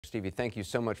Stevie, thank you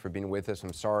so much for being with us.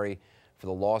 I'm sorry for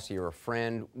the loss of your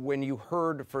friend. When you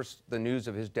heard first the news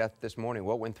of his death this morning,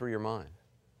 what went through your mind?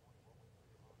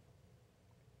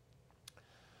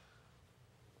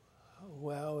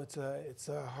 Well, it's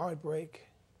a heartbreak,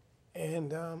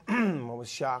 and I was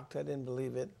shocked. I didn't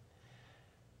believe it,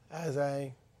 as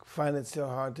I find it still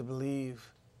hard to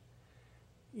believe.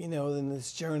 You know, in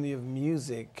this journey of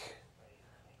music,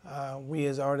 we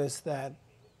as artists that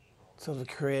sort of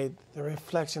create the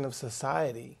reflection of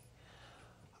society,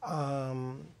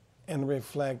 and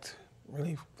reflect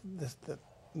really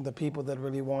the people that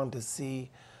really want to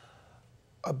see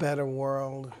a better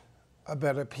world, a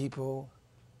better people,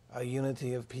 a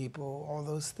unity of people, all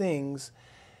those things,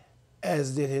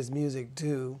 as did his music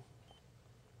do,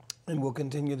 and will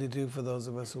continue to do for those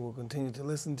of us who will continue to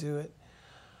listen to it.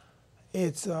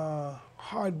 It's a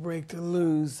heartbreak to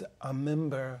lose a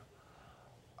member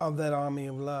of that army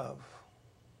of love.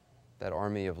 That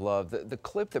army of love. The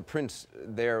clip that Prince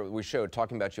there we showed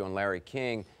talking about you on Larry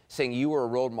King, saying you were a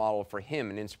role model for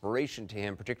him, an inspiration to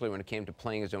him, particularly when it came to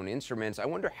playing his own instruments. I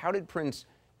wonder, how did Prince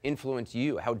influence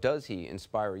you? How does he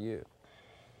inspire you?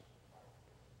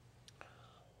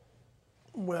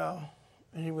 Well,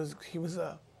 he was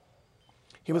a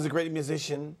great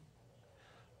musician.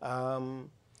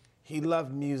 He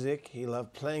loved music. He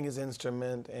loved playing his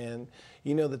instrument, and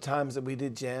you know the times that we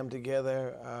did jam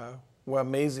together were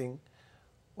amazing,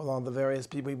 with all the various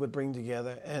people he would bring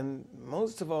together. And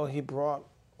most of all, he brought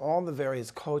all the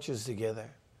various cultures together.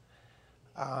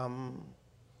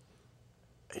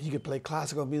 He could play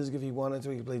classical music if he wanted to.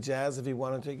 He could play jazz if he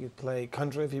wanted to. He could play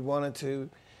country if he wanted to.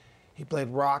 He played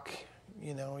rock.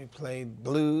 You know, he played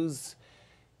blues.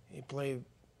 He played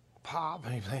pop.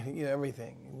 He played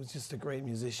everything. He was just a great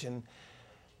musician,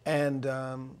 and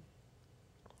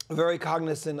very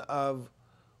cognizant of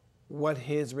what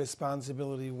his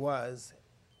responsibility was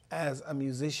as a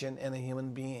musician and a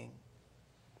human being.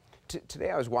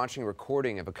 Today I was watching a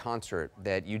recording of a concert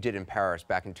that you did in Paris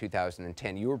back in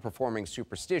 2010. You were performing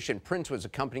Superstition. Prince was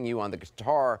accompanying you on the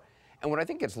guitar. And what I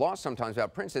think gets lost sometimes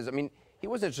about Prince is, I mean, he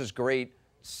wasn't just great,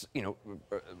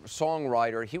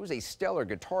 songwriter. He was a stellar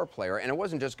guitar player. And it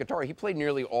wasn't just guitar. He played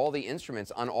nearly all the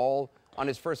instruments on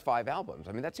his first 5 albums.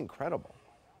 I mean, that's incredible.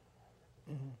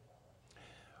 Mm-hmm.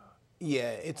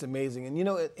 Yeah, it's amazing. And you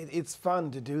know, it's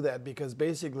fun to do that, because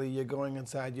basically you're going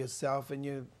inside yourself and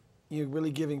you're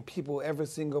really giving people every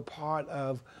single part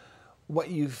of what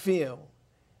you feel.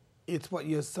 It's what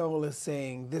your soul is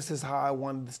saying. This is how I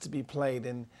want this to be played.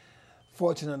 And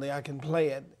fortunately, I can play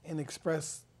it and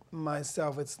express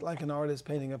myself. It's like an artist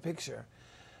painting a picture.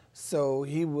 So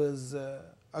he was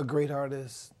a great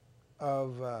artist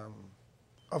of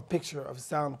picture, of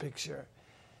sound picture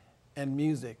and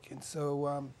music. And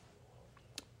so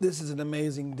this is an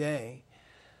amazing day.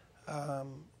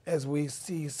 As we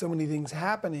see so many things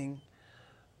happening,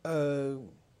 the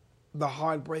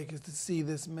heartbreak is to see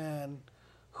this man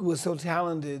who was so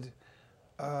talented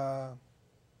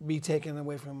be taken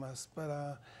away from us.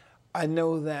 But I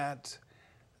know that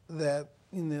the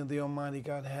Almighty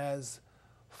God has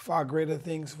far greater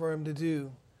things for him to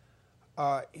do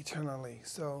eternally.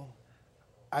 So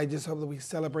I just hope that we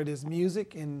celebrate his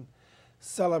music and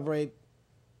celebrate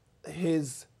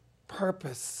his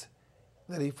purpose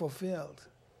that he fulfilled.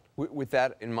 With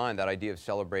that in mind, that idea of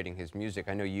celebrating his music,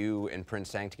 I know you and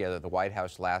Prince sang together at the White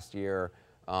House last year.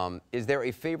 Is there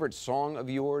a favorite song of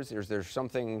yours? Is there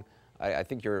something, I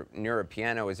think you're near a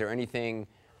piano, is there anything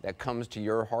that comes to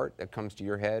your heart, that comes to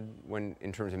your head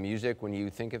in terms of music when you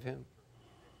think of him?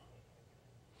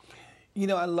 You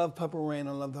know, I love Purple Rain.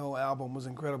 I love the whole album. It was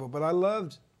incredible. But I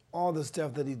loved all the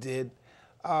stuff that he did.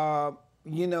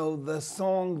 You know, the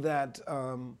song that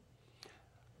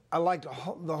I liked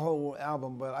the whole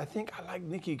album, but I think I like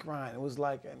Nikki Grind. It was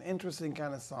like an interesting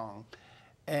kind of song.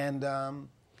 And,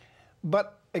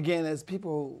 but again, as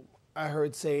people I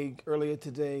heard say earlier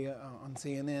today on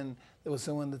CNN, there was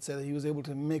someone that said that he was able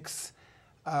to mix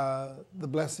the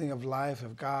blessing of life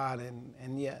of God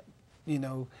and yet, you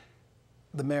know,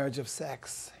 the marriage of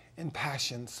sex and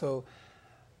passion. So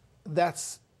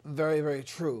that's very, very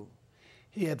true.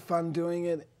 He had fun doing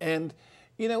it, and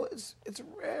you know, it's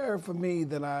rare for me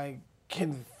that I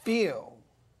can feel,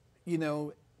 you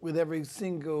know, with every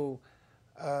single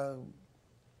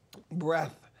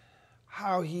breath,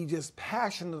 how he just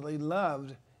passionately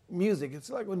loved music. It's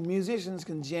like when musicians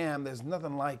can jam, there's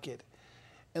nothing like it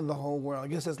in the whole world. I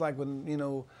guess it's like when, you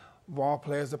know, ball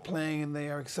players are playing and they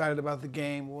are excited about the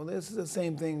game. Well, this is the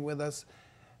same thing with us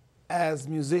as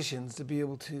musicians, to be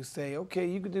able to say, okay,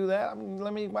 you can do that,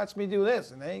 let me watch me do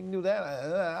this, and they can do that,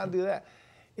 I'll do that.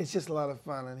 It's just a lot of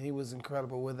fun, and he was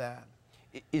incredible with that.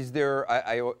 Is there,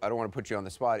 I don't want to put you on the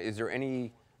spot, is there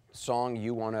any song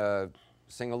you want to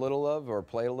sing a little of or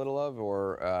play a little of?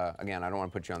 Or, again, I don't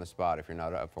want to put you on the spot if you're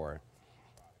not up for it.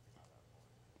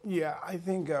 Yeah, I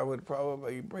think I would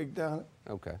probably break down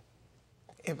Okay.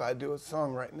 if I do a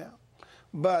song right now.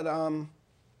 But,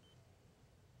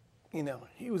 you know,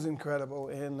 he was incredible.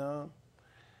 And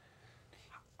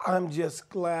I'm just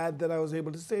glad that I was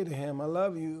able to say to him, I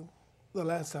love you, the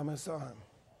last time I saw him.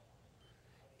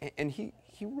 And he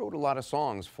wrote a lot of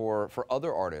songs for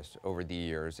other artists over the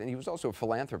years, and he was also a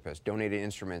philanthropist, donated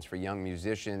instruments for young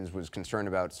musicians, was concerned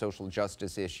about social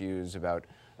justice issues, about,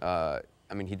 I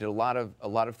mean, he did a lot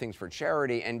of things for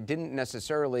charity and didn't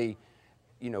necessarily,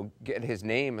 you know, get his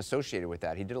name associated with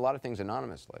that. He did a lot of things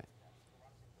anonymously.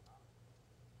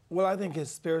 Well, I think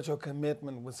his spiritual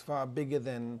commitment was far bigger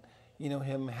than, you know,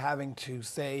 him having to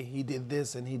say he did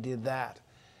this and he did that.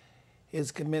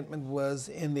 His commitment was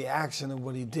in the action of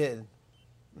what he did,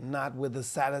 not with the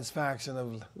satisfaction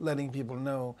of letting people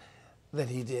know that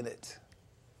he did it.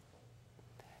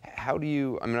 How do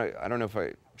you, I mean, I don't know if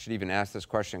I should even ask this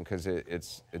question because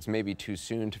it's maybe too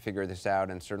soon to figure this out,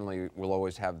 and certainly we'll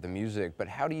always have the music, but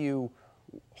how do you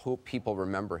hope people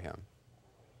remember him?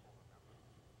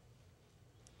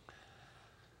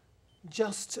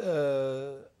 Just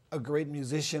a great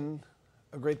musician,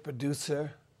 a great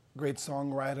producer, great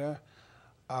songwriter,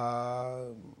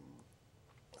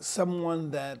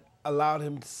 someone that allowed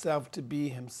himself to be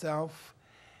himself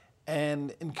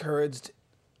and encouraged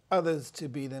others to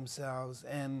be themselves.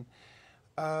 And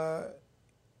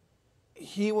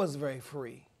he was very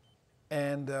free.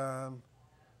 And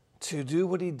to do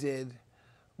what he did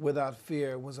without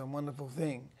fear was a wonderful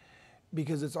thing,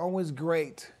 because it's always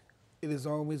great, it is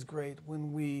always great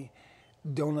when we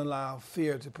don't allow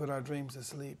fear to put our dreams to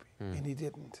sleep, and he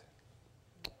didn't.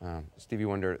 Stevie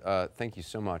Wonder, thank you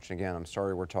so much. Again, I'm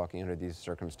sorry we're talking under these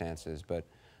circumstances, but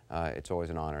it's always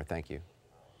an honor. Thank you.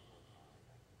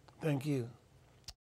 Thank you.